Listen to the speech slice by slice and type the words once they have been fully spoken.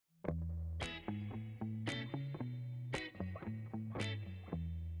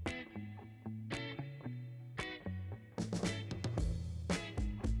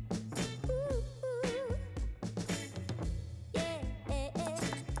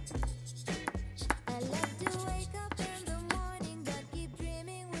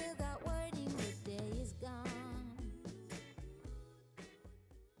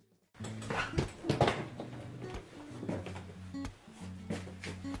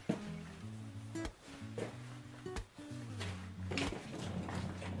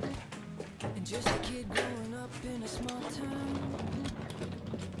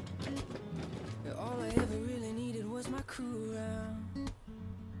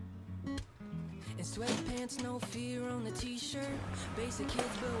In sweatpants, no fear on the t-shirt. Basic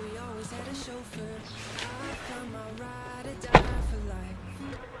kids, but we always had a chauffeur. I found my ride or die for life,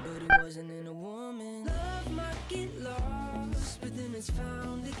 but it wasn't in a woman. Love might get lost, but then it's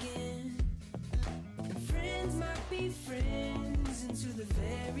found again. And friends might be friends until the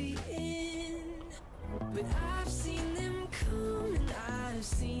very end. But I've seen them come and I've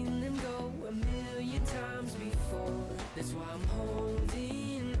seen them go a million times before. That's why I'm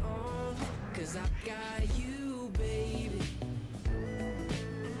holding on, 'cause I've got you, baby.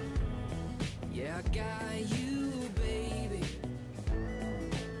 Yeah, I got you, baby.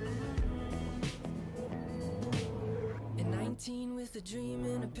 At 19 with a dream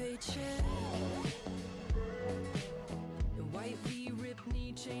and a paycheck, a white V-ripped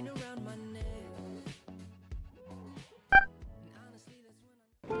knee chain around my neck. And honestly, that's when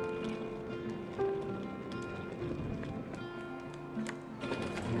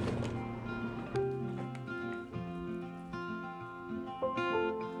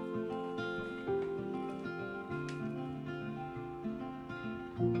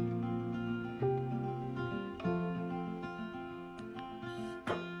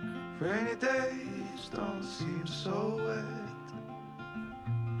Rainy days don't seem so wet.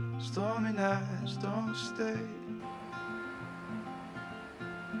 Stormy nights don't stay.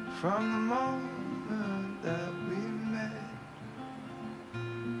 From the moment that we met,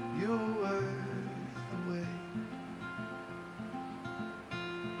 you were worth the wait.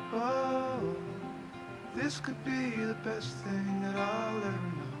 Oh, this could be the best thing that I'll ever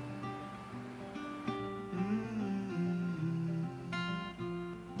know.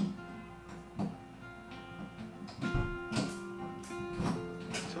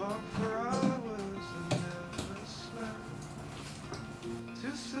 Talk for hours and never slept.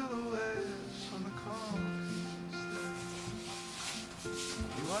 Two silhouettes on the concrete steps.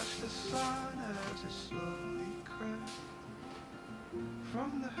 You watch the sun as it slowly crept from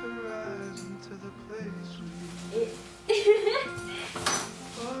the horizon to the place we met.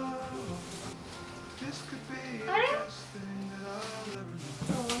 Oh, this could be the best thing that I'll ever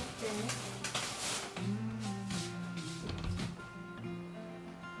know.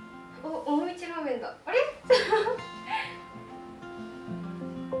 Oh, もう一ラーメンだ。あれ？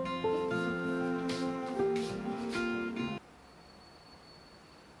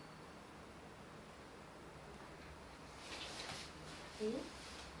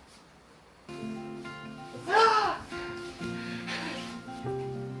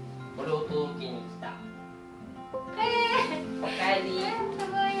これを届けに来た。おかえり。た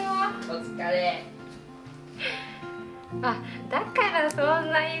だいま。お疲れ。あ、だからそ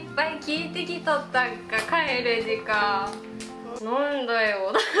んないっぱい聞いてきとったんか、帰る時間。なんだ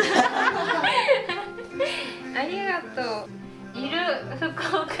よ。ありがとう。いる、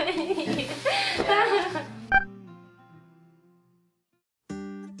福岡にいる。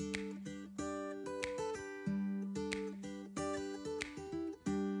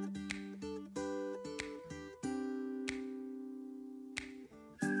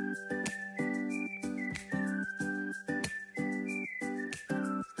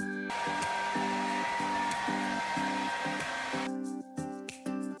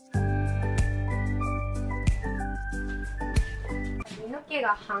髪の毛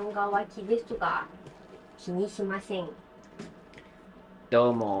が半乾きですが気にしません。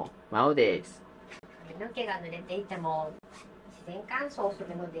どうも、まおです。髪の毛が濡れていても自然乾燥す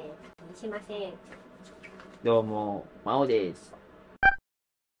るので気にしません。どうも、まおです。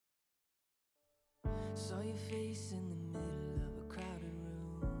Saw your face in the middle of a crowded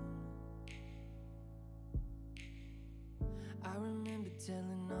room. I remember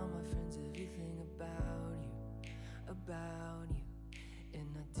telling all my friends everything about you, and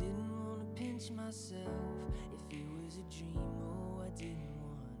I didn't want to pinch myself if it was a dream. Oh, I didn't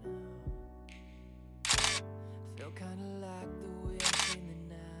want to. Felt kind of like the way I'm feeling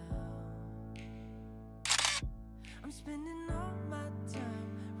now. I'm spending all my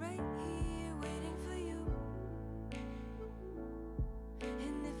time